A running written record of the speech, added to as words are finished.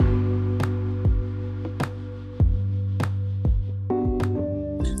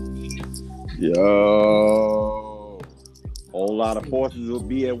Yo. Whole lot of forces will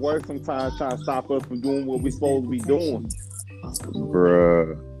be at work sometimes trying to stop us from doing what we're supposed to be doing.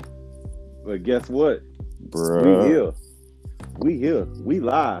 Bruh. But guess what? Bruh. We here. We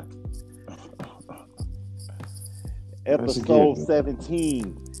live. Let's Episode get it.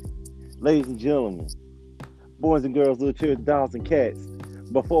 17. Ladies and gentlemen, boys and girls, little children, dogs and cats.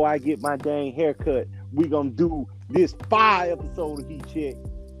 Before I get my dang haircut, we gonna do this 5 episode of Heat Check.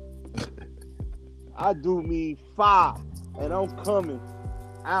 I do mean 5. And I'm coming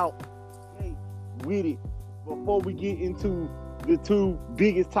out with it. Before we get into the 2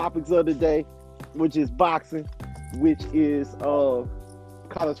 biggest topics of the day, which is boxing, which is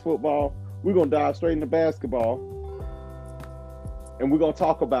college football, we're gonna dive straight into basketball. And we're gonna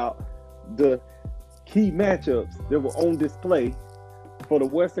talk about the key matchups that were on display for the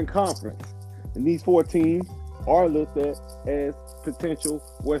Western Conference. And these 4 teams are looked at as potential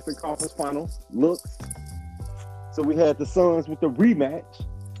Western Conference Finals looks. So we had the Suns with the rematch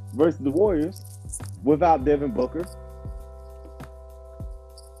versus the Warriors without Devin Booker.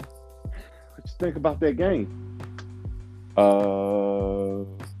 What you think about that game? The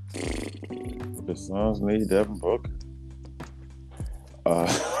Suns need Devin Booker.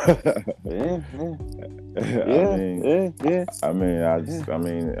 Yeah.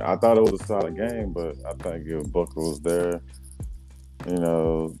 I thought it was a solid game, but I think if Booker was there,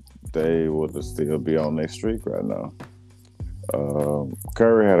 they would still be on their streak right now.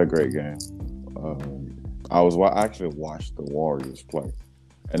 Curry had a great game. I actually watched the Warriors play,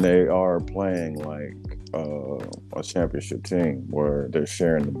 and they are playing like a championship team where they're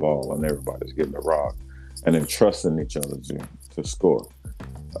sharing the ball and everybody's getting the rock, and then trusting each other to score.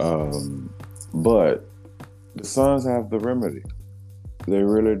 But the Suns have the remedy. They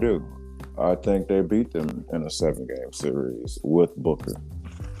really do. I think they beat them in a 7-game series with Booker.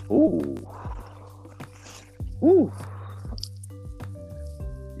 Ooh.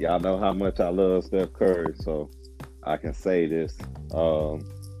 Y'all know how much I love Steph Curry, so I can say this without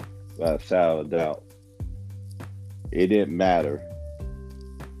a shadow of doubt. It didn't matter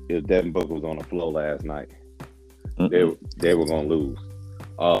if Devin Booker was on the floor last night. They were going to lose.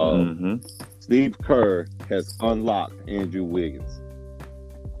 Steve Kerr has unlocked Andrew Wiggins.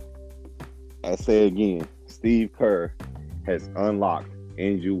 I say again, Steve Kerr has unlocked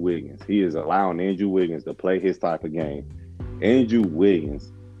Andrew Wiggins. He is allowing Andrew Wiggins to play his type of game. Andrew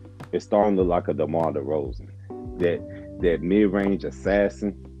Wiggins is starting to look like a DeMar DeRozan. That mid-range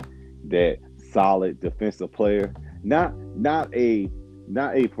assassin, that solid defensive player. Not a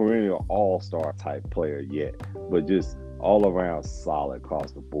perennial all-star type player yet, but just all around solid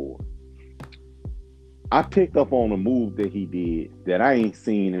across the board. I picked up on a move that he did that I ain't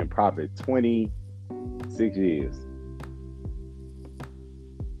seen in probably 26 years.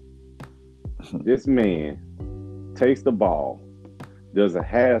 This man takes the ball, does a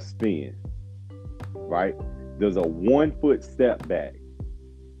half spin, right? Does a 1-foot step back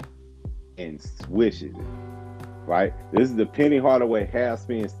and swishes it, right? This is the Penny Hardaway half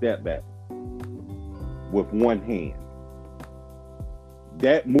spin step back with one hand.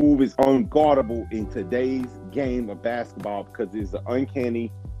 That move is unguardable in today's game of basketball because it's an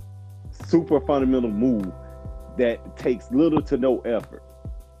uncanny, super fundamental move that takes little to no effort.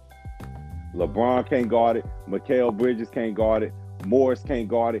 LeBron can't guard it. Mikal Bridges can't guard it. Morris can't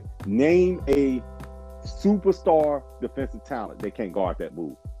guard it. Name a superstar defensive talent that can't guard that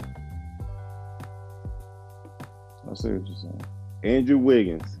move. I see what you're saying. Andrew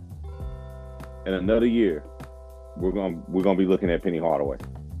Wiggins, in another year, we're gonna be looking at Penny Hardaway.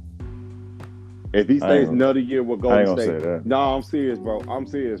 If he stays another year, we're going to stay. No, I'm serious, bro. I'm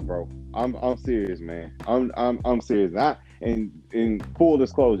serious, man. I'm serious. And in full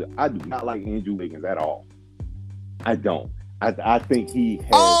disclosure, I do not like Andrew Wiggins at all. I don't. I think he has.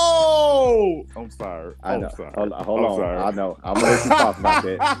 Oh, I'm sorry. I know. Sorry. Hold on. Sorry. I know. I'm gonna let you talk about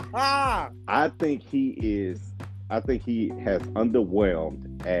that. I think he has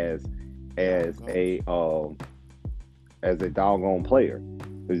underwhelmed as a doggone player.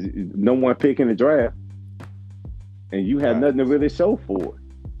 No one picking the draft, and you have nothing to really show for it.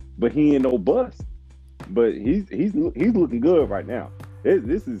 But he ain't no bust. But he's looking good right now.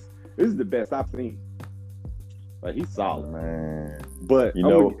 This is the best I've seen. Like, he's solid, man. But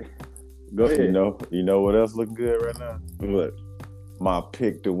go ahead. You know what else looking good right now? What? My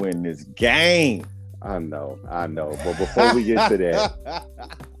pick to win this game. I know. But before we get to that,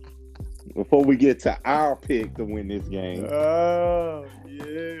 before we get to our pick to win this game,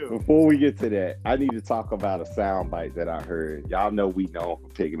 before we get to that, I need to talk about a soundbite that I heard. Y'all know we know for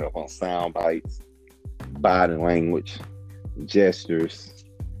picking up on sound bites, body language, gestures.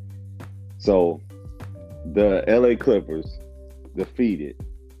 So the LA Clippers defeated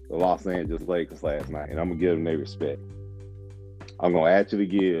the Los Angeles Lakers last night, and I'm gonna give them their respect. I'm gonna actually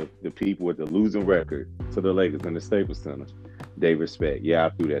give the people with the losing record to the Lakers in the Staples Center their respect. Yeah,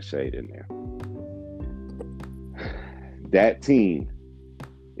 I threw that shade in there. That team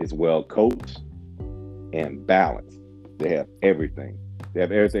is well coached and balanced. They have everything. They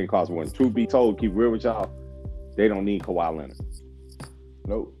have everything cost. When truth be told, keep real with y'all, they don't need Kawhi Leonard.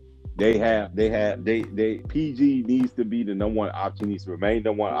 Nope. They PG needs to be the number one option, needs to remain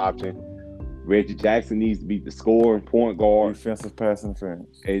the one option. Reggie Jackson needs to be the scorer, point guard, defensive pass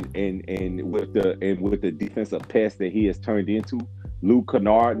interference. And with the defensive pest that he has turned into, Luke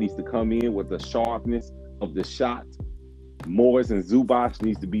Kennard needs to come in with the sharpness of the shot. Morris and Zubac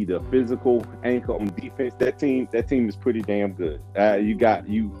needs to be the physical anchor on defense. That team is pretty damn good.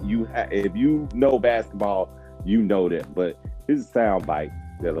 If you know basketball, you know that. But here's a soundbite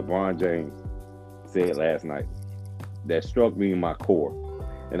that LeBron James said last night that struck me in my core,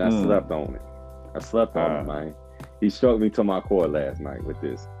 and I slept on it. I slept on it, man. He struck me to my core last night with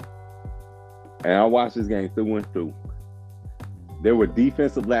this. And I watched this game through and through. There were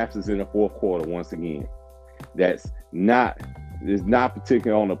defensive lapses in the fourth quarter once again. It's not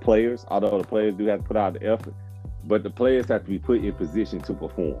particularly on the players, although the players do have to put out the effort, but the players have to be put in position to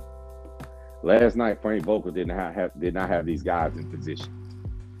perform. Last night, Frank Vogel did not have these guys in position.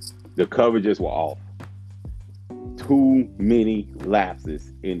 The coverages were off. Too many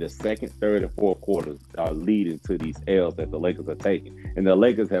lapses in the second, third, and fourth quarters are leading to these L's that the Lakers are taking. And the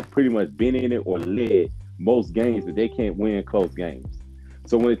Lakers have pretty much been in it or led most games, but they can't win close games.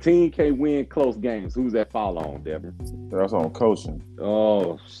 So when a team can't win close games, who's that fall on, Devin? That's on coaching.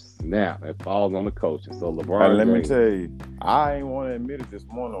 Oh, snap. It falls on the coaching. So LeBron. Let me tell you, I ain't want to admit it this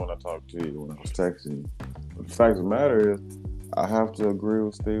morning when I talked to you, when I was texting you. But the fact of the matter is, I have to agree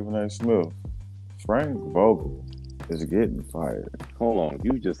with Stephen A. Smith. Frank Vogel is getting fired. Hold on.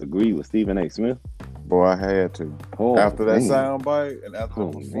 You just agreed with Stephen A. Smith? Boy, I had to. After that soundbite and after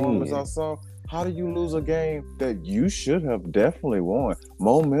the performance I saw, how do you lose a game that you should have definitely won?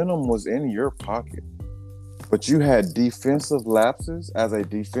 Momentum was in your pocket. But you had defensive lapses as a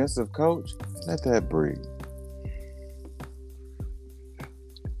defensive coach. Let that breathe.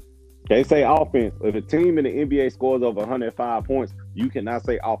 They say offense. If a team in the NBA scores over 105 points, you cannot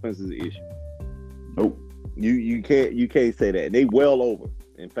say offense is an issue. Nope. You can't say that. They well over.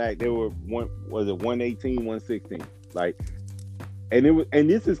 In fact, they were 118, 116. Like,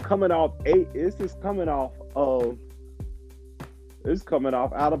 this is coming off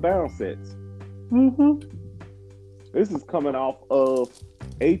out of bounds sets. Mm-hmm. This is coming off of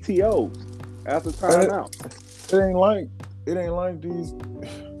ATOs after timeout. It ain't like these.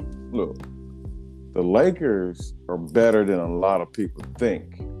 Look, the Lakers are better than a lot of people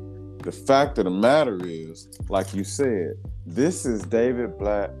think. The fact of the matter is, like you said, this is David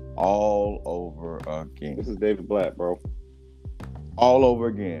Blatt all over again. This is David Blatt, bro. All over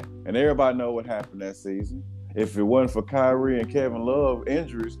again. And everybody know what happened that season. If it wasn't for Kyrie and Kevin Love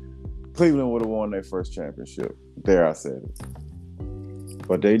injuries, Cleveland would have won their first championship. There, I said it.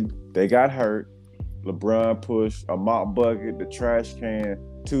 But they got hurt. LeBron pushed a mop bucket, the trash can,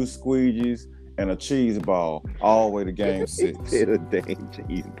 2 squeegees, and a cheese ball all the way to game 6. He did a dang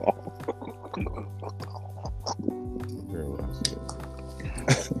cheese ball.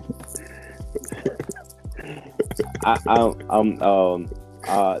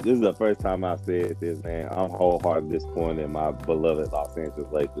 This is the first time I've said this, man. I'm wholeheartedly disappointed in my beloved Los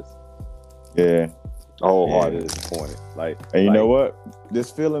Angeles Lakers. Yeah. Wholeheartedly disappointed. And you know what? This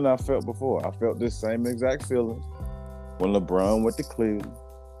feeling I felt before. I felt this same exact feeling when LeBron went to Cleveland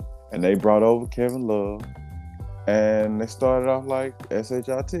and they brought over Kevin Love and they started off like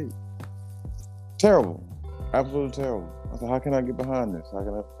SHIT. Terrible. Absolutely terrible. I said, how can I get behind this? How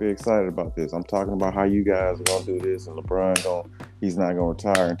can I be excited about this? I'm talking about how you guys are going to do this, and LeBron he's not going to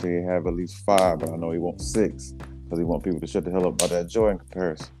retire until he have at least 5, but I know he wants 6 because he wants people to shut the hell up about that Jordan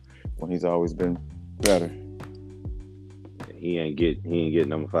comparison when he's always been better. He ain't get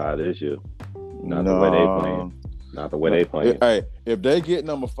number 5 this year. Not the way they playing. Not the way they playing. Hey, if they get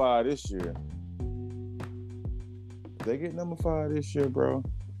number 5 this year, bro,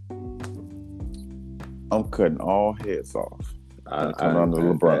 I'm cutting all heads off.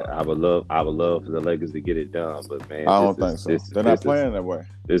 LeBron. I would love for the Lakers to get it done, but man, I don't think so. They're not playing that way.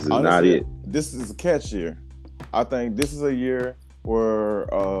 This is not it. This is a catch year. I think this is a year where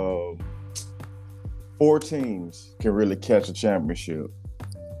 4 teams can really catch a championship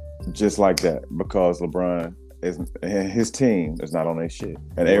just like that because LeBron his team is not on their shit,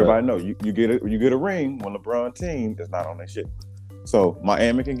 and everybody know you get a ring when LeBron team is not on their shit. So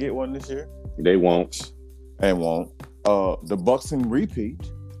Miami can get one this year. They won't. And won't. The Bucks can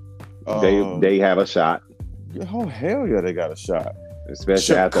repeat. They have a shot. Oh hell yeah, they got a shot.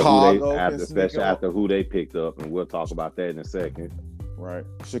 Especially Chicago after who they picked up, and we'll talk about that in a second. Right.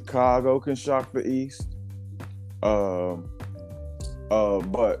 Chicago can shock the East. But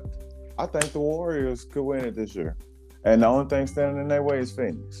I think the Warriors could win it this year. And the only thing standing in their way is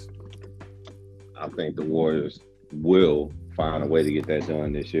Phoenix. I think the Warriors will find a way to get that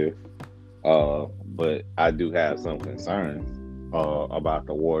done this year. But I do have some concerns about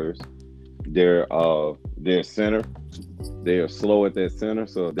the Warriors. Their center, they are slow at that center.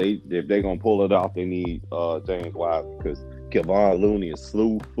 So if they're gonna pull it off, they need James Wiseman, because Kevon Looney is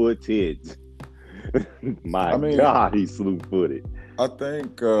slew-footed. God, he's slew-footed. I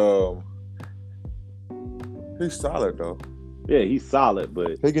think he's solid though. Yeah, he's solid,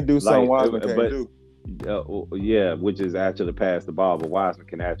 but he can do something Wiseman can't do. Yeah, which is actually pass the ball, but Wiseman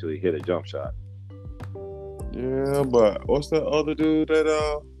can actually hit a jump shot. Yeah, but what's that other dude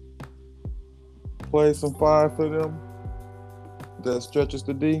that plays some five for them? That stretches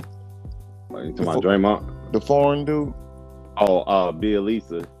the D. Like, to my Draymond, the foreign dude. Oh, Bill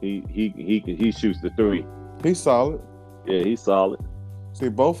Lisa. He shoots the three. He's solid. Yeah, he's solid. See,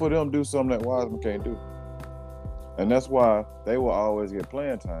 both of them do something that Wiseman can't do, and that's why they will always get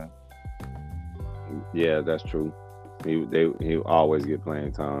playing time. Yeah, that's true. He always get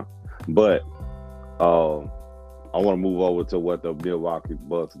playing time. But I want to move over to what the Milwaukee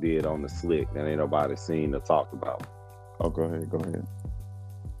Bucks did on the slick that ain't nobody seen or talked about. Oh, go ahead.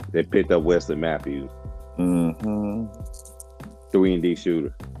 They picked up Wesley Matthews. 3-and-D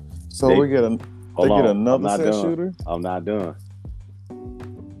shooter. So they get another set shooter? I'm not done.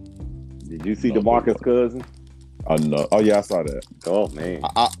 Did you see DeMarcus Cousins? No. Oh yeah, I saw that. Oh man,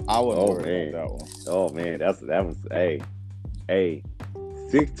 I wasn't worried about that one. Oh man, that was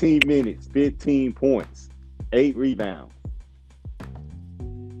 16 minutes, 15 points, 8 rebounds.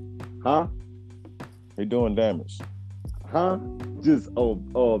 Huh? He doing damage. Huh? Just a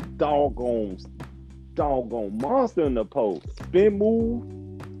doggone monster in the post. Spin move,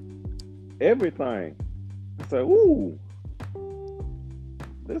 everything. I said, ooh.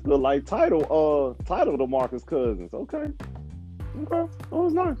 This look like title to Marcus Cousins. Okay. Oh,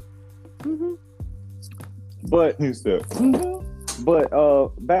 it's nice. But he said, but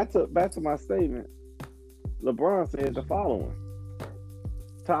back to my statement. LeBron said the following: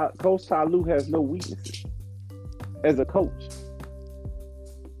 Coach Ty Lue has no weaknesses as a coach.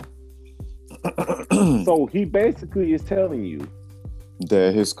 So he basically is telling you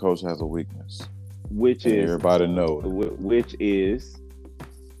that his coach has a weakness, which is everybody knows, which is.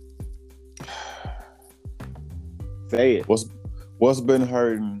 Say it. What's been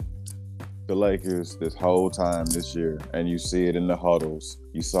hurting the Lakers this whole time this year, and you see it in the huddles.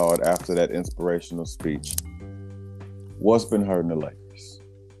 You saw it after that inspirational speech. What's been hurting the Lakers?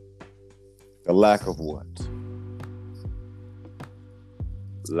 The lack of what?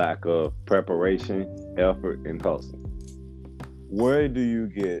 Lack of preparation, effort, and hustle. Where do you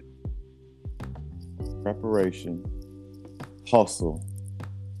get preparation, hustle,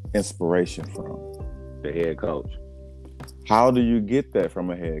 inspiration from? The head coach. How do you get that from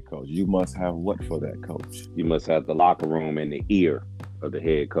a head coach? You must have what for that coach? You must have the locker room and the ear of the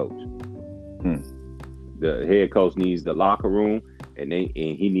head coach. The head coach needs the locker room, and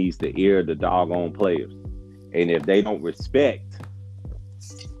he needs the ear of the doggone players. And if they don't respect,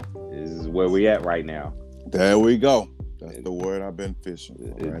 this is where we at right now. There we go. That's the word I've been fishing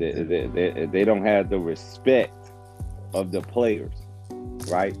for. They don't have the respect of the players,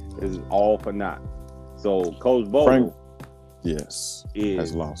 right? This is all for naught. So Coach Vogel,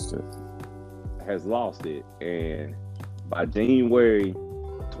 has lost it. And by January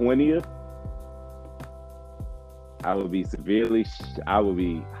 20th, I would be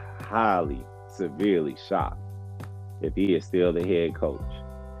highly, severely shocked if he is still the head coach.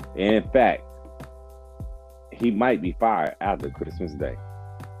 And in fact, he might be fired after Christmas Day.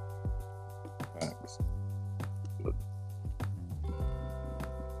 Thanks.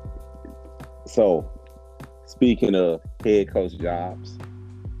 So, speaking of head coach jobs,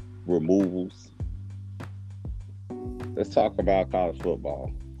 removals, let's talk about college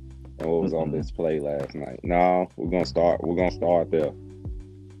football and what was on display last night. No, we're gonna start there.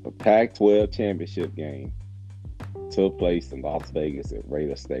 The Pac-12 championship game took place in Las Vegas at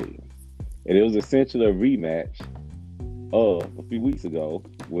Raider Stadium, and it was essentially a rematch of a few weeks ago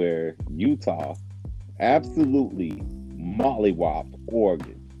where Utah absolutely mollywopped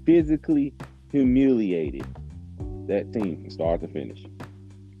Oregon, physically humiliated that team from start to finish.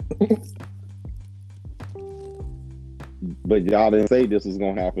 But y'all didn't say this was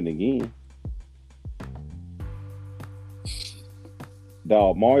gonna happen again.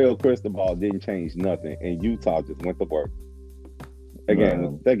 Dog, Mario Cristobal didn't change nothing, and Utah just went to work.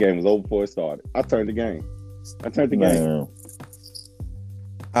 That game was over before it started. I turned the game.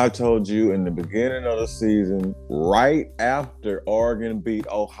 I told you in the beginning of the season, right after Oregon beat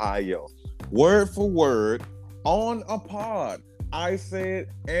Ohio, word for word, on a pod, I said,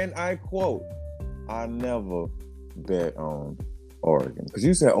 and I quote, I never bet on Oregon. Because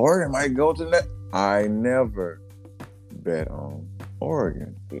you said Oregon might go to that. I never bet on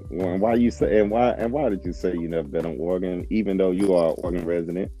Oregon. Why you say and why did you say you never bet on Oregon, even though you are an Oregon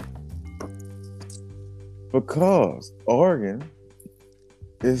resident? Because Oregon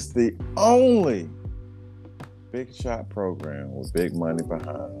is the only big shot program with big money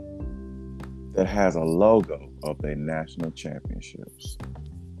behind that has a logo of their national championships.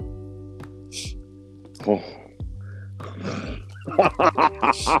 Oh.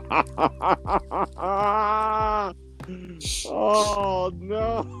 Oh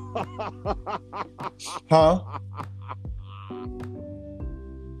no! Huh?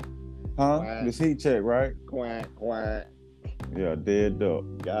 Quack. This heat check, right? Quack quack. Yeah, dead duck.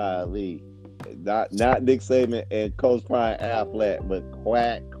 Golly, not Nick Saban and Coach Brian Affleck, but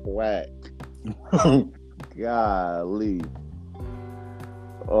quack quack. Golly.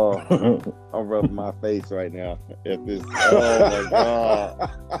 Oh, I'm rubbing my face right now. If this, oh my god.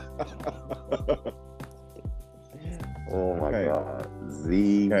 Oh my God.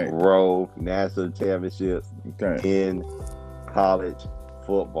 Zero national championships in college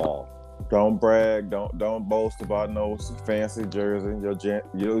football. Don't brag. Don't boast about no fancy jersey.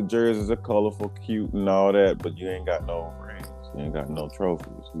 Your jerseys are colorful, cute, and all that, but you ain't got no rings. You ain't got no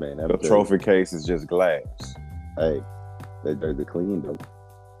trophies. Man, the trophy case is just glass. Hey, that jersey clean though.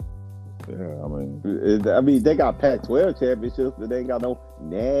 Yeah, I mean, they got Pac-12 championships, but they ain't got no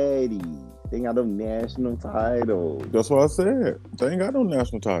natty. They ain't got no national titles. That's what I said. They ain't got no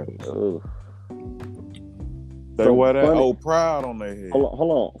national titles. Ugh. They wear that old pride on their head.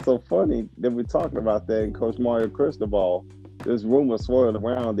 Hold on. So funny that we're talking about that. And Coach Mario Cristobal, there's rumors swirling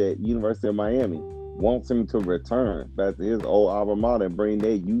around that University of Miami wants him to return back to his old alma mater and bring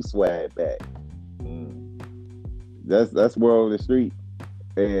their U swag back. That's word on the street.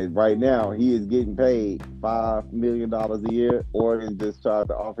 And right now, he is getting paid $5 million a year. Oregon just tried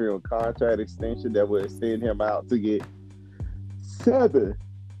to offer him a contract extension that would extend him out to get $7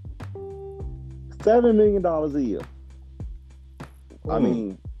 million a year. I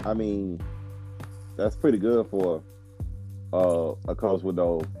mean, that's pretty good for a coach with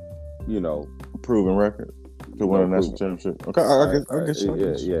no, proven record to win a national championship. Okay, I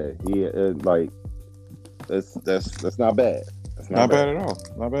guess. Yeah. Like that's not bad. Not bad at all.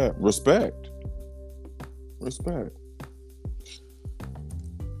 Not bad. Respect.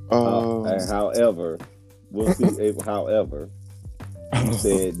 And however, we'll see. However, you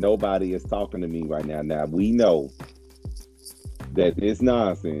said nobody is talking to me right now. Now we know that this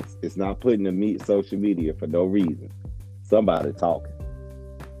nonsense is not putting the social media for no reason. Somebody talking,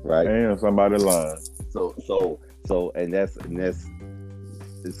 right? And somebody lying. So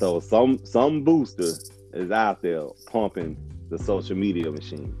some booster is out there pumping the social media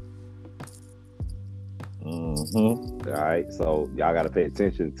machine. Mm-hmm. All right, so y'all got to pay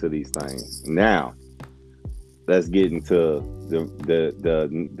attention to these things. Now, let's get into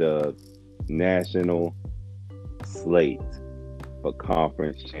the national slate for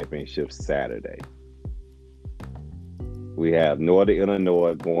conference championship Saturday. We have Northern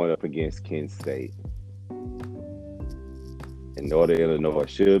Illinois going up against Kent State. And Northern Illinois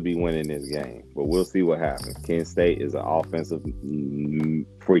should be winning this game, but we'll see what happens. Kent State is an offensive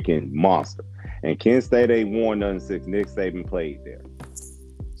freaking monster. And Kent State ain't won nothing since Nick Saban played there.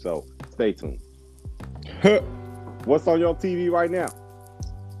 So stay tuned. What's on your TV right now?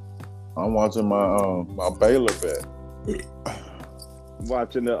 I'm watching my Baylor bet.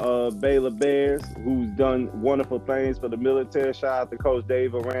 Watching the Baylor Bears, who's done wonderful things for the military. Shout out to Coach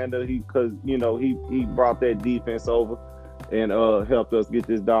Dave Aranda. He brought that defense over and helped us get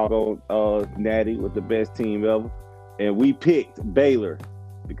this doggone natty with the best team ever. And we picked Baylor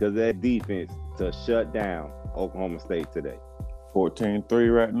because of that defense to shut down Oklahoma State today.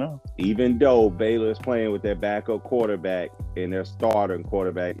 14-3 right now. Even though Baylor is playing with their backup quarterback and their starting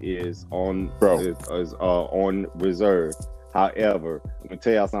quarterback is on reserve. However, I'm gonna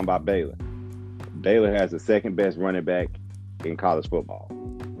tell y'all something about Baylor. Baylor has the second best running back in college football,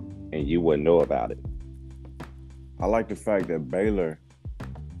 and you wouldn't know about it. I like the fact that Baylor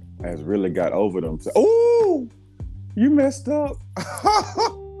has really got over them. Ooh, you messed up.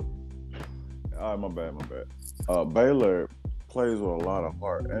 All right, my bad. Baylor plays with a lot of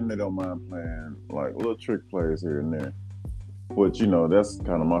heart, and they don't mind playing like little trick plays here and there. But that's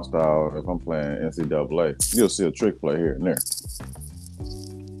kind of my style. If I'm playing NCAA, you'll see a trick play here and there.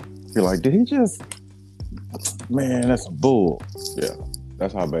 You're like, did he just? Man, that's a bull. Yeah,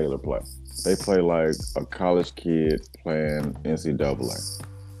 that's how Baylor play. They play like a college kid playing NCAA.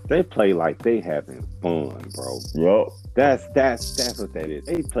 They play like they having fun, bro. Yup. That's what that is.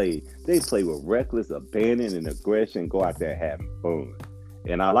 They play with reckless abandon and aggression, go out there having fun.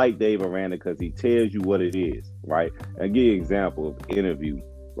 And I like Dave Aranda because he tells you what it is, right? I'll give you an example of interview,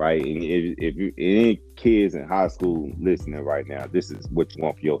 right? And if you any kids in high school listening right now, this is what you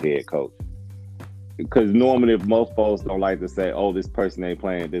want for your head coach. Because normally if most folks don't like to say, oh, this person ain't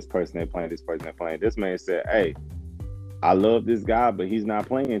playing, this person ain't playing, this person ain't playing. This man said, hey, I love this guy, but he's not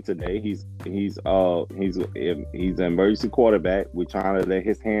playing today. He's an emergency quarterback. We're trying to let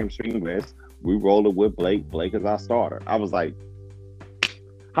his hamstring rest. We roll it with Blake. Blake is our starter. I was like,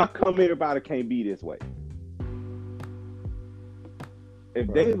 how come everybody can't be this way?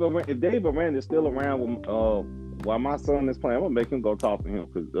 If Dave Aranda is still around while my son is playing, I'm gonna make him go talk to him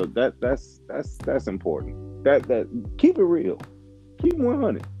because that's important. That keep it real, keep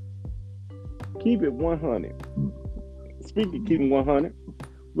 100, keep it 100. Speaking of keeping 100,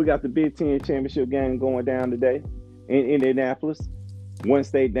 we got the Big Ten championship game going down today in Indianapolis. One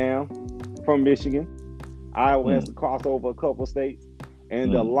state down from Michigan. Iowa has to cross over a couple states.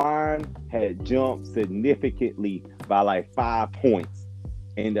 And the line had jumped significantly by like 5 points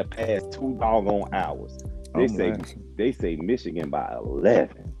in the past 2 doggone hours. They say Michigan by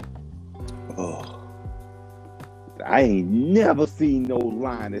 11. Oh. I ain't never seen no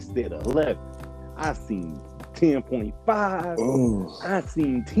line instead of 11. I seen 10.5. I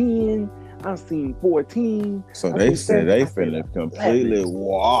seen 10. I seen 14. So they said they finna completely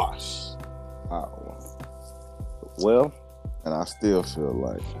wash Iowa. Well, and I still feel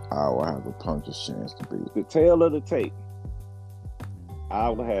like Iowa has a puncher's chance to beat. The tail of the tape.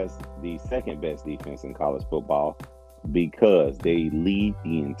 Iowa has the second best defense in college football because they lead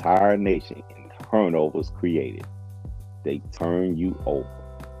the entire nation in turnovers created. They turn you over.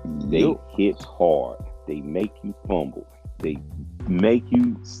 They hit hard. They make you fumble. They make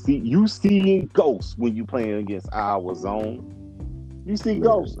you seeing ghosts when you playing against Iowa zone. You see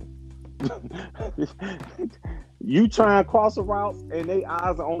ghosts. You try and cross a route and their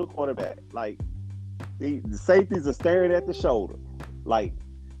eyes are on the quarterback. Like the safeties are staring at the shoulder. Like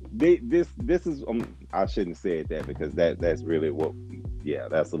this is I shouldn't have said that because that's really what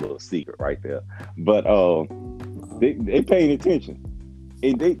that's a little secret right there. But they paying attention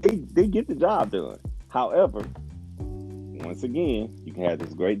and they get the job done. However, once again, you can have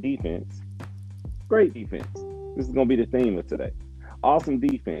this great defense. Great defense. This is gonna be the theme of today. Awesome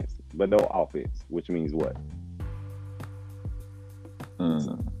defense, but no offense, which means what?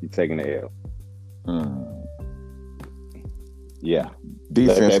 You're taking the L. Yeah.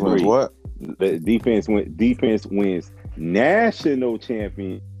 Defense wins what? Defense wins national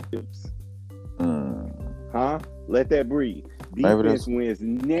championships. Huh? Let that breathe. Defense wins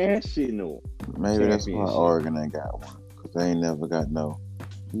national. Maybe that's why Oregon ain't got one, because they ain't never got no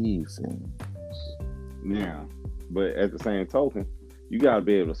defense. Yeah, but at the same token, you got to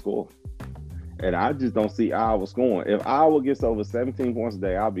be able to score. And I just don't see Iowa scoring. If Iowa gets over 17 points a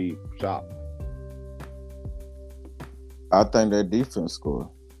day, I'll be shocked. I think their defense score.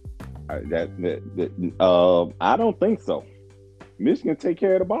 I don't think so. Michigan take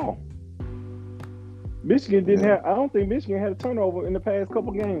care of the ball. Michigan didn't have. I don't think Michigan had a turnover in the past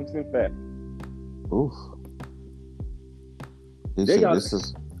couple games. In fact, oof. This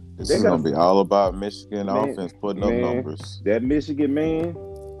is gonna be all about Michigan offense putting up numbers. That Michigan man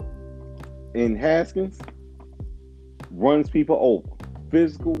in Haskins runs people over.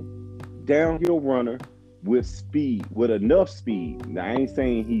 Physical, downhill runner with speed, with enough speed. Now, I ain't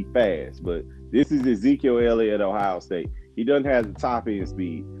saying he fast, but this is Ezekiel Elliott at Ohio State. He doesn't have the top end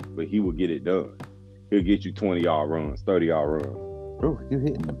speed, but he will get it done. He'll get you 20-yard runs, 30-yard runs. Bro, you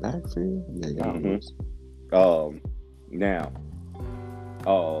hitting the backfield? Yeah, Now,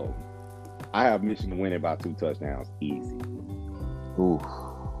 I have Michigan winning by 2 touchdowns, easy. Ooh.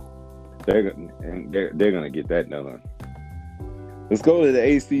 They're gonna get that done. Let's go to the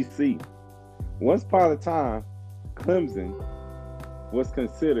ACC. Once upon a time, Clemson was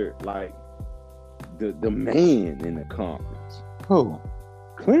considered like the man in the conference. Who?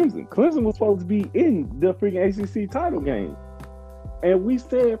 Clemson. Clemson was supposed to be in the freaking ACC title game. And we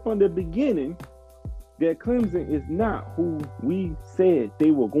said from the beginning that Clemson is not who we said they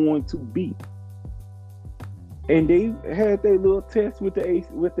were going to be. And they had their little test with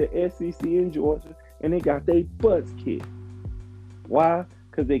the SEC in Georgia, and they got their butts kicked. Why?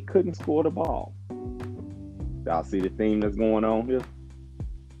 Because they couldn't score the ball. Y'all see the theme that's going on here?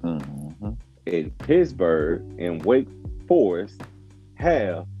 Mm-hmm. And Pittsburgh and Wake Forest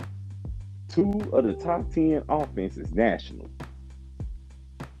have 2 of the top 10 offenses national.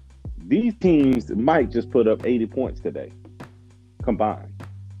 These teams might just put up 80 points today, combined.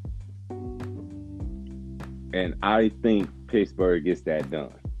 And I think Pittsburgh gets that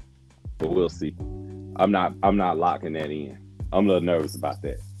done. But we'll see. I'm not locking that in. I'm a little nervous about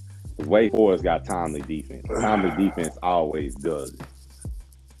that. Because Wake Forest got timely defense. Timely defense always does it.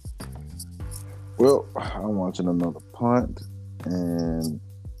 Well, I'm watching another punt, and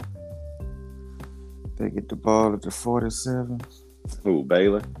they get the ball at the 47. Who,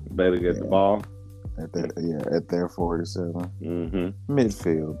 Baylor? Baylor gets the ball? At their 47. Mm-hmm.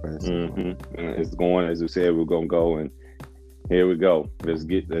 Midfield, basically. Mm-hmm. It's going, as we said, we're gonna go, and here we go. Let's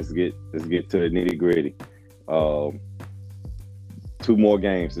get to the nitty gritty. 2 more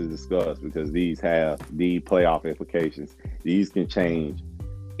games to discuss because these have the playoff implications. These can change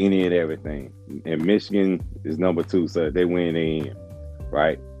any and everything. And Michigan is number 2, so if they win, they in.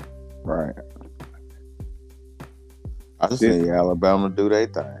 Right? Right. I just need Alabama to do their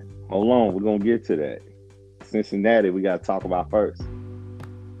thing. Hold on, we're gonna get to that. Cincinnati, we gotta talk about first.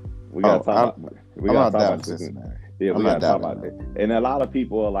 We gotta talk about Cincinnati. Yeah, we gotta talk about that. And a lot of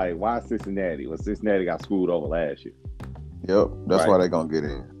people are like, why Cincinnati? Well, Cincinnati got screwed over last year. Yep, that's why they're gonna get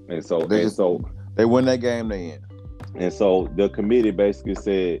in. And so they win that game, they in. And so the committee basically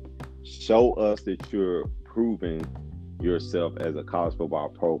said, show us that you're proving yourself as a college football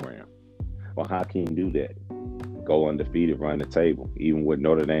program. Well, how can you do that? Go undefeated, run the table, even with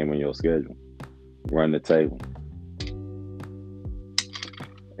Notre Dame on your schedule. Run the table.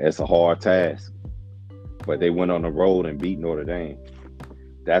 It's a hard task, but they went on the road and beat Notre Dame.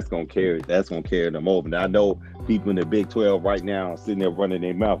 That's gonna carry them over. Now I know people in the Big 12 right now are sitting there running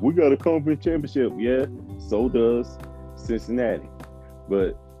their mouth. We got a conference championship. Yeah, so does Cincinnati.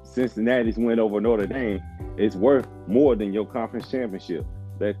 But Cincinnati's win over Notre Dame is worth more than your conference championship.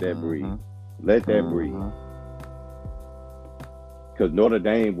 Let that breathe. Let that breathe. Because Notre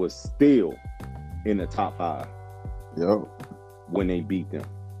Dame was still in the top 5. Yep. When they beat them.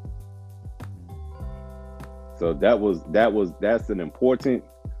 So that's an important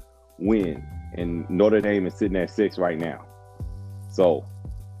win. And Notre Dame is sitting at 6 right now. So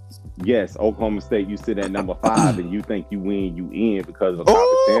yes, Oklahoma State, you sit at number 5 and you think you win, you in because of a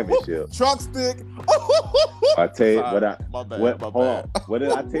conference championship. Truck stick. I tell you my bad. What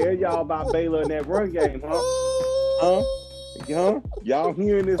did I tell y'all about Baylor in that run game, huh? Y'all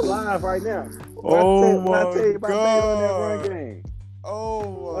hearing this live right now. What I tell you about Baylor in that run game.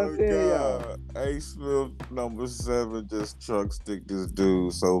 Oh my God. A. Smith, number 7, just truck stick this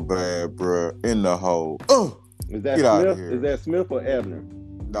dude so bad, bruh. In the hole. Is that Smith? Is that Smith or Ebner?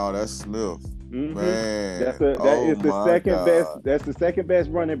 No, that's Smith. Mm-hmm. Man. That's the second best. That's the second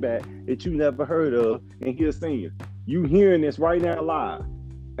best running back that you never heard of, and he's a senior. You hearing this right now live.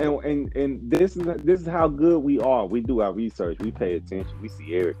 And this is how good we are. We do our research. We pay attention. We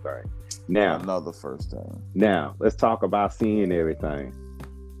see everything. Now, another first time. Now, let's talk about seeing everything.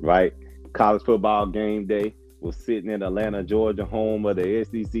 Right? College football game day was sitting in Atlanta, Georgia, home of the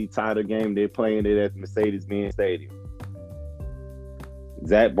SEC title game. They're playing it at Mercedes-Benz Stadium.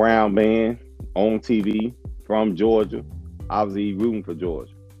 Zach Brown band on TV from Georgia, obviously rooting for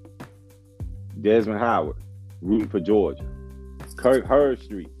Georgia. Desmond Howard rooting for Georgia. Kirk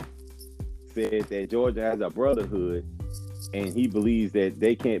Herbstreit said that Georgia has a brotherhood and he believes that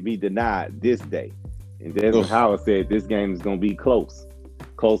they can't be denied this day. And Desmond Howard said this game is going to be closer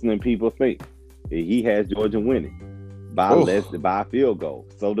than people think. He has Georgia winning by a field goal.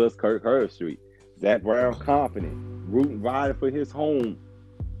 So does Kirk Herbstreit. Zach Brown confident, riding for his home.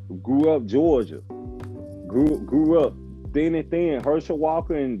 Grew up Georgia. Grew up thin and thin. Herschel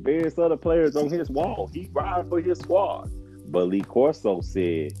Walker and various other players on his wall. He riding for his squad. But Lee Corso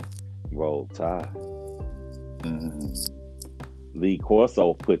said, roll Tide. Lee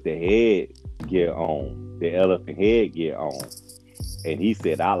Corso put the headgear on, the elephant headgear on. And he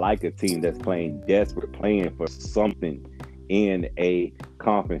said, I like a team that's playing desperate, playing for something in a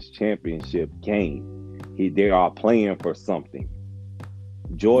conference championship game. They are playing for something.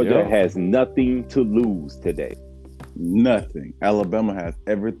 Georgia has nothing to lose today. Nothing. Alabama has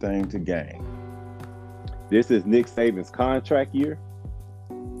everything to gain. This is Nick Saban's contract year.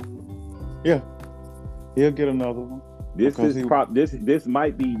 Yeah, he'll get another one. This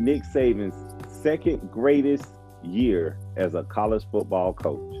might be Nick Saban's second greatest year as a college football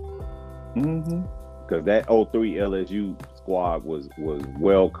coach. Because that 03 LSU squad was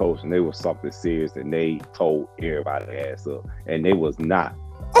well coached and they were something serious and they told everybody ass up. And they was not.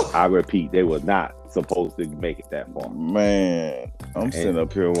 I repeat, they was not supposed to make it that far. Man, I'm sitting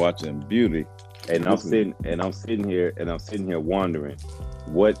up here watching Beauty. And I'm sitting here wondering,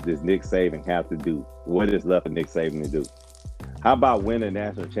 what does Nick Saban have to do? What is left for Nick Saban to do? How about win a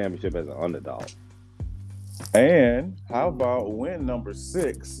national championship as an underdog? And how about win number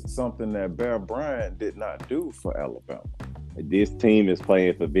 6, something that Bear Bryant did not do for Alabama? This team is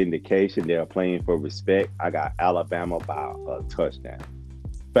playing for vindication. They're playing for respect. I got Alabama by a touchdown.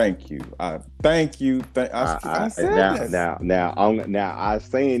 Thank you. I said this. Now I'm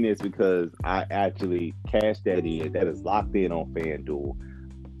saying this because I actually cashed that in. That is locked in on FanDuel.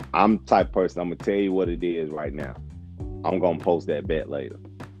 I'm the type of person, I'm gonna tell you what it is right now. I'm gonna post that bet later.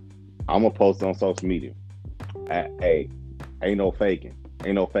 I'm gonna post it on social media. Hey, ain't no faking.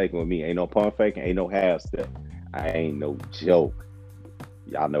 Ain't no faking with me. Ain't no pump faking. Ain't no half step. I ain't no joke.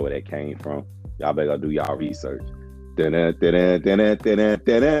 Y'all know where that came from. Y'all better go do y'all research. I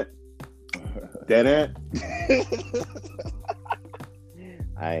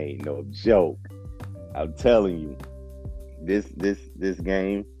ain't no joke. I'm telling you, this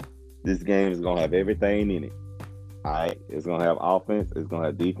game is gonna have everything in it. All right, it's gonna have offense, it's gonna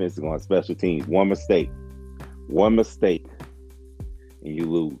have defense, it's gonna have special teams. One mistake, and you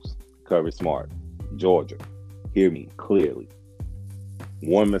lose. Kirby Smart, Georgia, hear me clearly.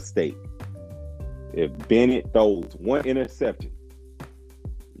 One mistake. If Bennett throws one interception,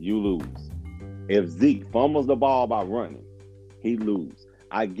 you lose. If Zeke fumbles the ball by running, he lose.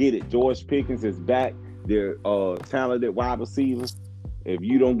 I get it. George Pickens is back. They're talented wide receivers. If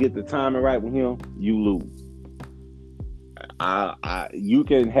you don't get the timing right with him, you lose. You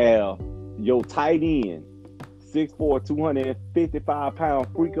can have your tight end, 6'4", 255-pound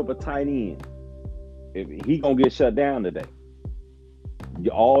freak of a tight end. If he gonna get shut down today.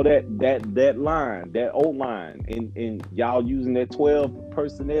 All that line, that old line, and y'all using that 12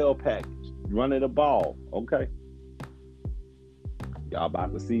 personnel package, running the ball, okay? Y'all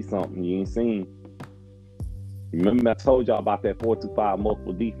about to see something you ain't seen. Remember I told y'all about that 4-2-5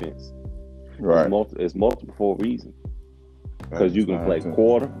 multiple defense. Right. It's multiple for a reason. Because you can play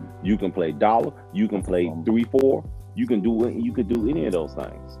quarter, you can play dollar, you can play 3-4, you can do any of those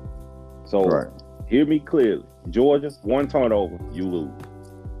things. So right. Hear me clearly. Georgia, one turnover, you lose.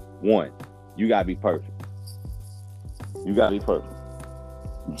 One. You gotta be perfect.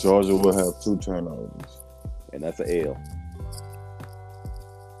 Georgia will have 2 turnovers. And that's an L.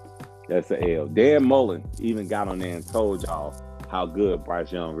 Dan Mullen even got on there and told y'all how good Bryce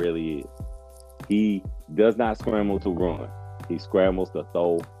Young really is. He does not scramble to run. He scrambles to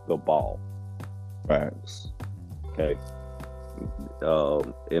throw the ball. Facts. Okay.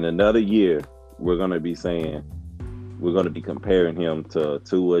 In another year, we're going to be comparing him to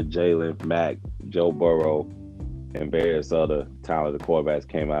Tua, Jalen, Mack, Joe Burrow, and various other talented quarterbacks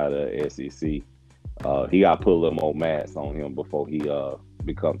came out of the SEC. He got to put a little more mass on him before he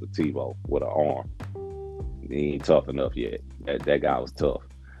becomes a Tebow with an arm. He ain't tough enough yet. That guy was tough.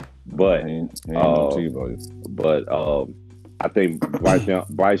 But he ain't no Tebow. But I think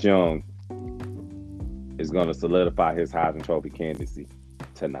Bryce Young is going to solidify his Heisman Trophy candidacy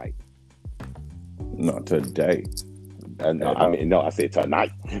tonight. Not today. I said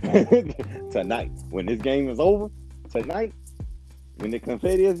tonight. Tonight. When this game is over, tonight, when the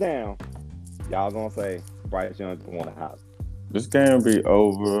confetti is down, y'all gonna say Bryce Young won a Heisman. This game be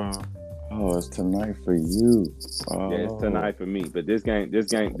over. Oh, it's tonight for you. Yeah, it's tonight for me. But this game.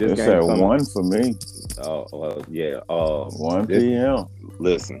 It's at 1 for me. Yeah. 1 p.m.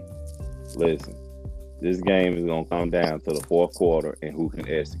 Listen. This game is gonna come down to the fourth quarter and who can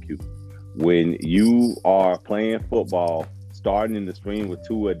execute. When you are playing football, starting in the spring with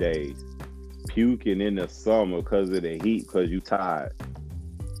 2-a-days, puking in the summer because of the heat, because you tired.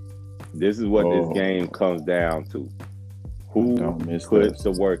 This is what this game comes down to. Who puts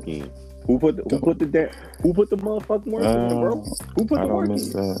the work in? Who put the motherfucking work in, bro? Who put the work in?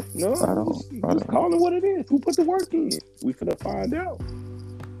 That. No, just call it what it is. Who put the work in? We finna find out.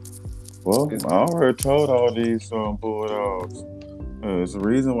 Well, I already told all these Bulldogs. There's a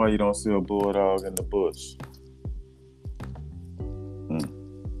reason why you don't see a Bulldog in the bush.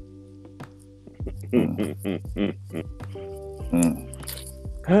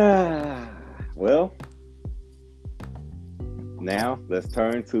 Well, now let's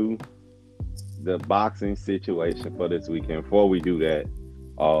turn to the boxing situation for this weekend. Before we do that,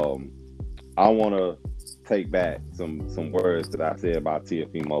 I want to take back some words that I said about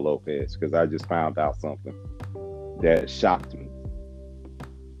Teofimo Lopez, because I just found out something that shocked me.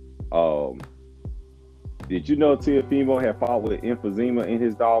 Did you know Teofimo had fought with emphysema in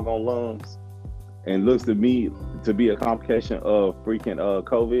his doggone lungs, and looks to me to be a complication of freaking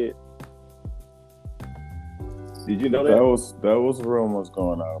COVID? Did you know That that? was rumors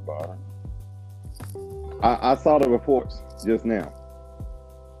going out about it. I saw the reports just now.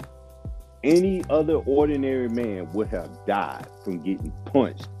 Any other ordinary man would have died from getting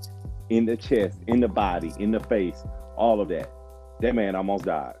punched in the chest, in the body, in the face, all of that. That man almost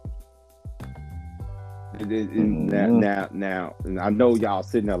died. Now, I know y'all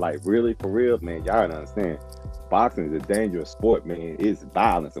sitting there like, really, for real, man. Y'all don't understand. Boxing is a dangerous sport, man. It's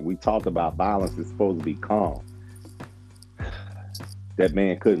violence, and we talked about violence is supposed to be calm. That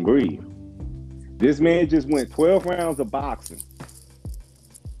man couldn't breathe. This man just went 12 rounds of boxing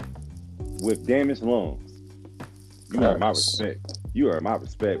with damaged lungs. You earned my respect. You earned my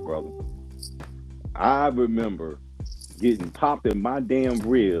respect, brother. I remember getting popped in my damn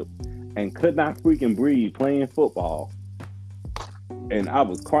rib and could not freaking breathe playing football. And I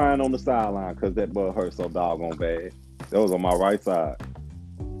was crying on the sideline because that butt hurt so doggone bad. That was on my right side.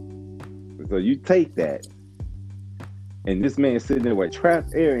 So you take that, and this man sitting there with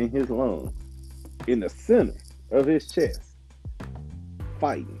trapped air in his lungs, in the center of his chest,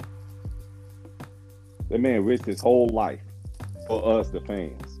 fighting. That man risked his whole life for us, the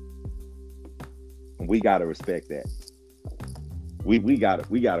fans. And we gotta respect that. We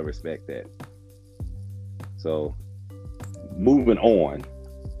gotta respect that. So, moving on,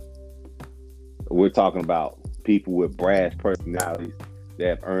 we're talking about people with brash personalities that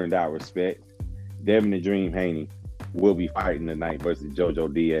have earned our respect. Devin the Dream Haney will be fighting tonight versus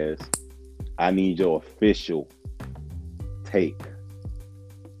Jojo Diaz. I need your official take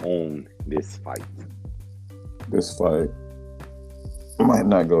on this fight. This fight might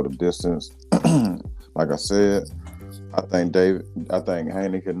not go the distance. Like I said, I think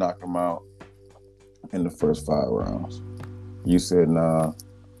Haney could knock him out in the first 5 rounds. You said nah,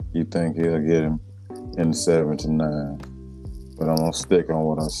 you think he'll get him in the 7 to 9. But I'm gonna stick on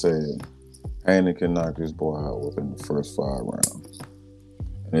what I said. Haney can knock this boy out within the first 5 rounds.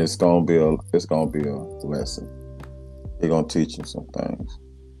 And it's gonna be a lesson. He's gonna teach him some things.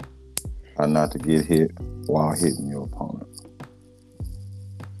 How not to get hit while hitting your opponent.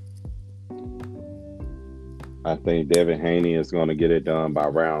 I think Devin Haney is going to get it done by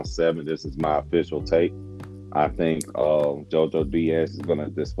round 7. This is my official take. I think Jojo Diaz is going to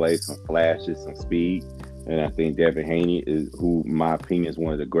display some flashes, some speed. And I think Devin Haney is, who, in my opinion, is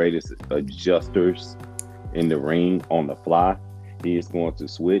one of the greatest adjusters in the ring on the fly. He is going to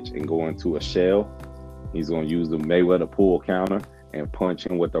switch and go into a shell. He's going to use the Mayweather pull counter and punch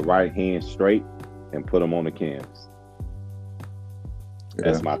him with the right hand straight and put him on the canvas. Yeah.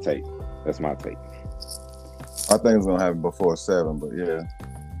 That's my take. I think it's gonna happen before 7, but yeah,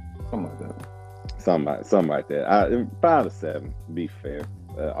 something like that. Something like that. 5 to 7, to be fair.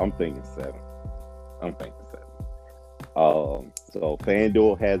 I'm thinking 7. So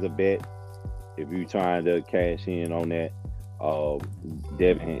FanDuel has a bet. If you're trying to cash in on that,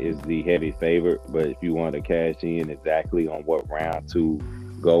 Devin is the heavy favorite. But if you want to cash in exactly on what round to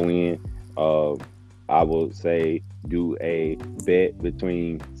go in, I would say do a bet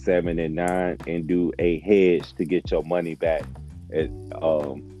between 7 and 9 and do a hedge to get your money back.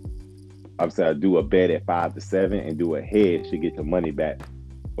 I'm saying do a bet at 5 to 7 and do a hedge to get your money back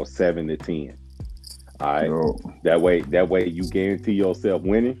for 7 to 10. All right. No. That way you guarantee yourself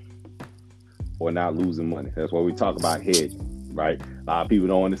winning or not losing money. That's what we talk about, hedging, right? A lot of people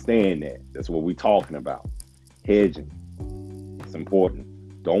don't understand that. That's what we're talking about. Hedging. It's important.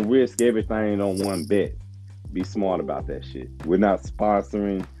 Don't risk everything on one bet. Be smart about that shit. We're not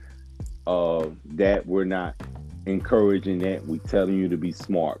sponsoring that. We're not encouraging that. We're telling you to be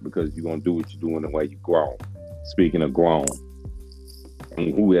smart because you're going to do what you're doing the way you've grown. Speaking of grown,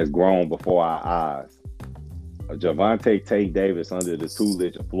 and who has grown before our eyes, Gervonta Tate Davis under the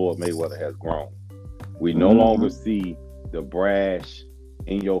tutelage of Floyd Mayweather has grown. We no longer see the brash,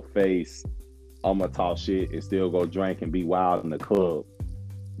 in your face, I'm going to talk shit and still go drink and be wild in the club.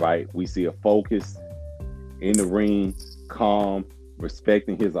 Right? We see a focus in the ring, calm,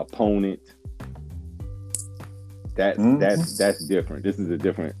 respecting his opponent. That's different. This is a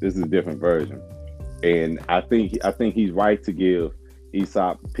different version. And I think he's right to give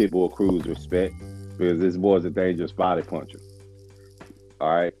Aesop Pitbull Cruz respect because this boy's a dangerous body puncher.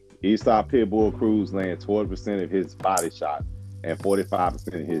 All right. Aesop Pitbull Cruz lands 40% of his body shots and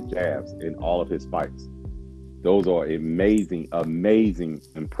 45% of his jabs in all of his fights. Those are amazing,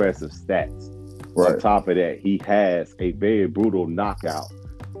 impressive stats. Right. On top of that, he has a very brutal knockout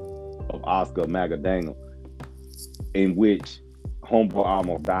of Oscar Magadango, in which homeboy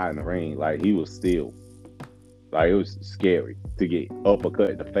almost died in the ring. Like, he was still, like, it was scary to get uppercut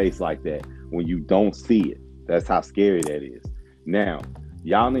in the face like that when you don't see it. That's how scary that is. Now,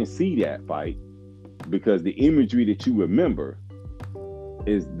 y'all didn't see that fight, because the imagery that you remember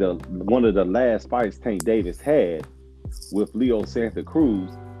is one of the last fights Tank Davis had with Leo Santa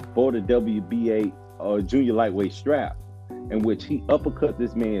Cruz for the WBA junior lightweight strap, in which he uppercut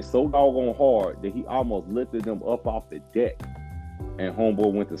this man so doggone hard that he almost lifted him up off the deck, and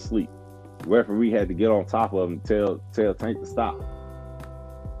homeboy went to sleep. The referee had to get on top of him and tell Tank to stop.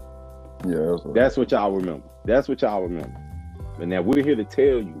 Yeah, that's what y'all remember. That's what y'all remember. And now we're here to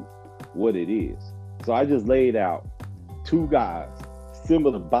tell you what it is. So I just laid out two guys,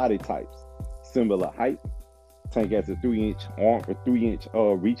 similar body types, similar height. Tank has a 3-inch arm, a 3-inch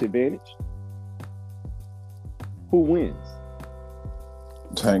reach advantage. Who wins?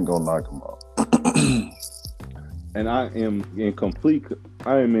 Tank gonna knock him out. And I am in complete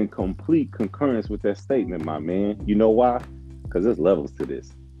concurrence with that statement, my man. You know why? Because there's levels to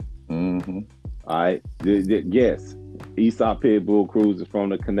this. Mm-hmm. All right. Yes, Aesop Pitbull Cruz is from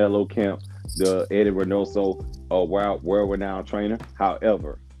the Canelo camp, the Eddie Reynoso, world-renowned trainer.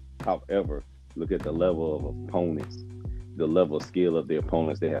 However, look at the level of opponents, the level of skill of the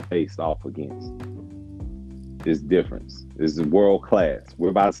opponents they have faced off against. This difference. This is world class.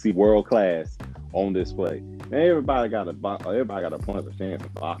 We're about to see world class on display. And everybody got a point of a chance in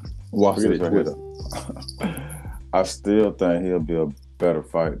boxing. Watch this right here. I still think he'll be a better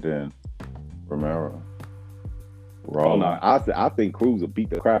fight than Romero. Oh no, I think Cruz will beat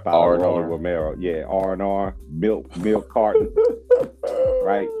the crap out of Romero. Yeah, R&R, milk carton,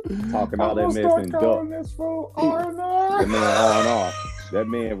 right? Talking all that mess and duck. That man R&R. That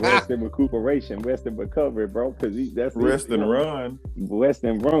man rest in recuperation, rest in recovery, bro. Because that's rest and run. Rest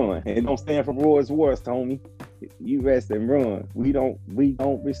and run. And don't stand for Rolls Royce, homie. You rest and run. We don't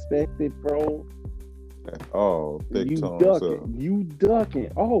respect it, bro. Oh, you ducking. You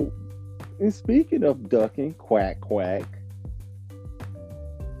ducking. Oh, and speaking of ducking, quack.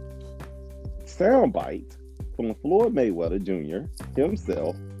 Soundbite from Floyd Mayweather Jr.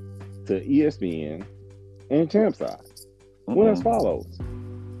 himself to ESPN and Champside. Went as follows.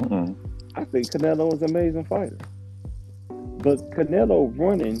 I think Canelo is an amazing fighter. But Canelo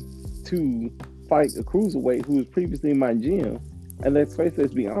running to fight a cruiserweight who was previously in my gym, and let's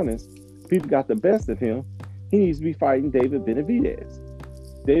be honest, people got the best of him. He needs to be fighting David Benavidez.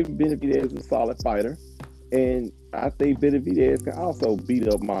 David Benavidez is a solid fighter, and I think Benavidez can also beat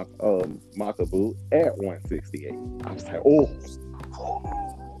up Makabu at 168. I was like, oh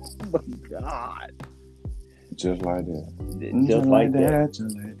my God. Just like that.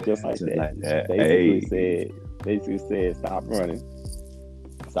 Just like that. Basically said, stop running.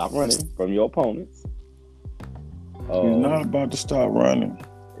 Stop running from your opponents. He's not about to stop running.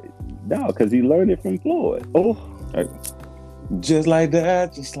 No, because he learned it from Floyd. Oh. Just like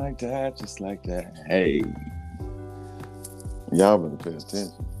that. Hey. Y'all better pay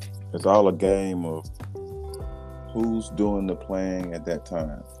attention. It's all a game of who's doing the playing at that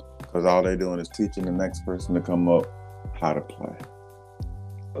time. Because all they're doing is teaching the next person to come up how to play.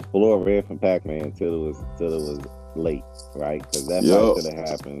 Floyd ran from Pac-Man until it was late, right? Because that fight should have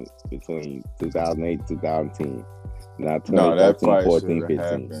happened between 2008 and 2010. Not 2013, 14, 15.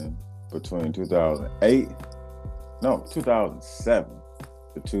 Happened between 2007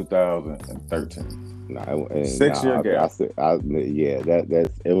 to 2013. 6-year gap.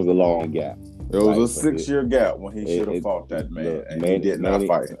 It was a long gap. It was a 6-year gap when he should have fought that man, and he did not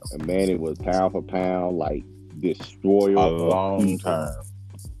fight him. Manny was pound for pound, like destroyer. A long time.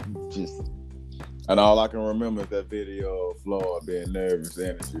 And all I can remember is that video of Floyd being nervous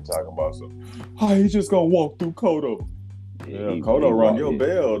energy, talking about he just gonna walk through Cotto. Yeah, Cotto run your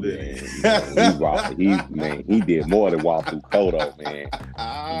bell, didn't he? He did more than walk through Cotto, man.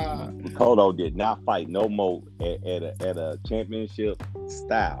 Cotto did not fight no more at a championship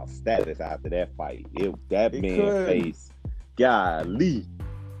status after that fight. That man faced golly.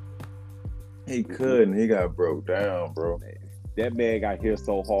 He couldn't. He got broke down, bro. That man got hit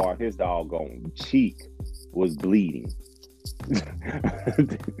so hard, his doggone cheek was bleeding.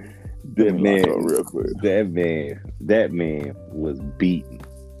 That man was beaten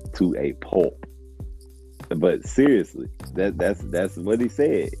to a pulp. But seriously, that's what he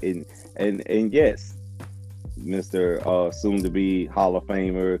said. And yes, Mr. soon to be Hall of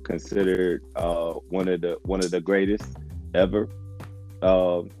Famer, considered one of the greatest ever.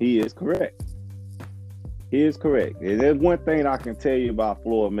 He is correct. And there's one thing I can tell you about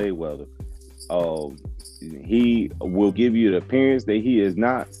Floyd Mayweather. He will give you the appearance that he is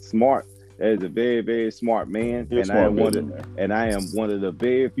not smart. That is a very, very smart man. I am one of the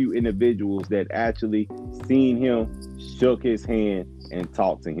very few individuals that actually seen him, shook his hand, and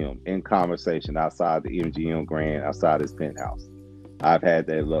talked to him in conversation outside the MGM Grand, outside his penthouse. I've had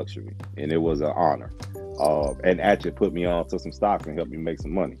that luxury, and it was an honor. And actually put me on to some stocks and helped me make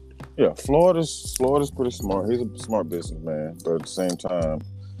some money. Yeah, Florida's pretty smart. He's a smart businessman, but at the same time,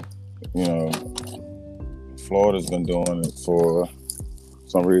 you know, Florida's been doing it for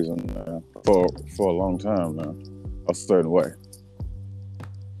some reason for a long time now, a certain way.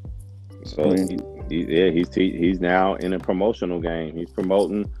 So he's now in a promotional game. He's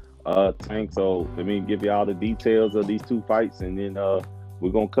promoting Tank. So let me give you all the details of these two fights, and then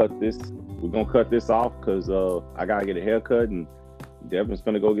we're gonna cut this. We're gonna cut this off because I gotta get a haircut, and Devin's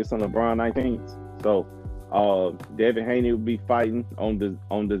gonna go get some LeBron 19s. So Devin Haney will be fighting on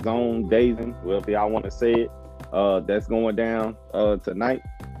the zone Dazing, well, if y'all want to say it. That's going down tonight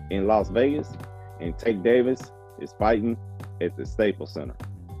in Las Vegas, and Tank Davis is fighting at the Staples Center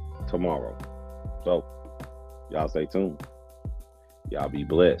tomorrow. So y'all stay tuned. Y'all be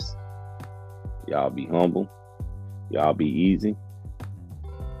blessed. Y'all be humble. Y'all be easy.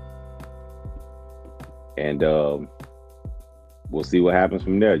 And we'll see what happens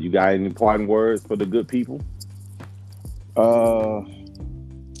from there. You got any parting words for the good people?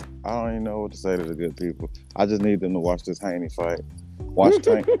 I don't even know what to say to the good people. I just need them to watch this Haney fight. Watch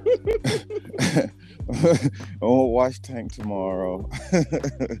Tank. I'll watch Tank tomorrow.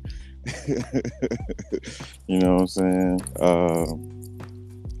 You know what I'm saying?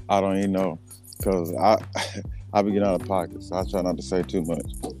 I don't even know, because I be getting out of pocket, so I try not to say too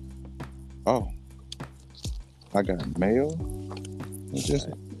much. Oh, I got mail. Just,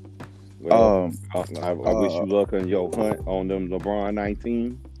 well, I wish you luck on your hunt on them LeBron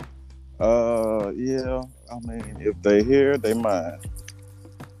 19. Yeah. I mean, if they here, they mine.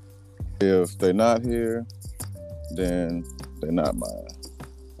 If they're not here, then they're not mine.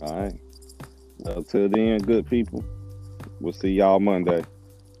 All right. Till then, good people. We'll see y'all Monday.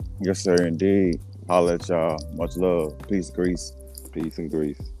 Yes, sir, indeed. Holla at y'all. Much love. Peace, grease. Peace and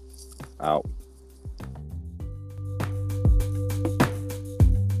grease. Out.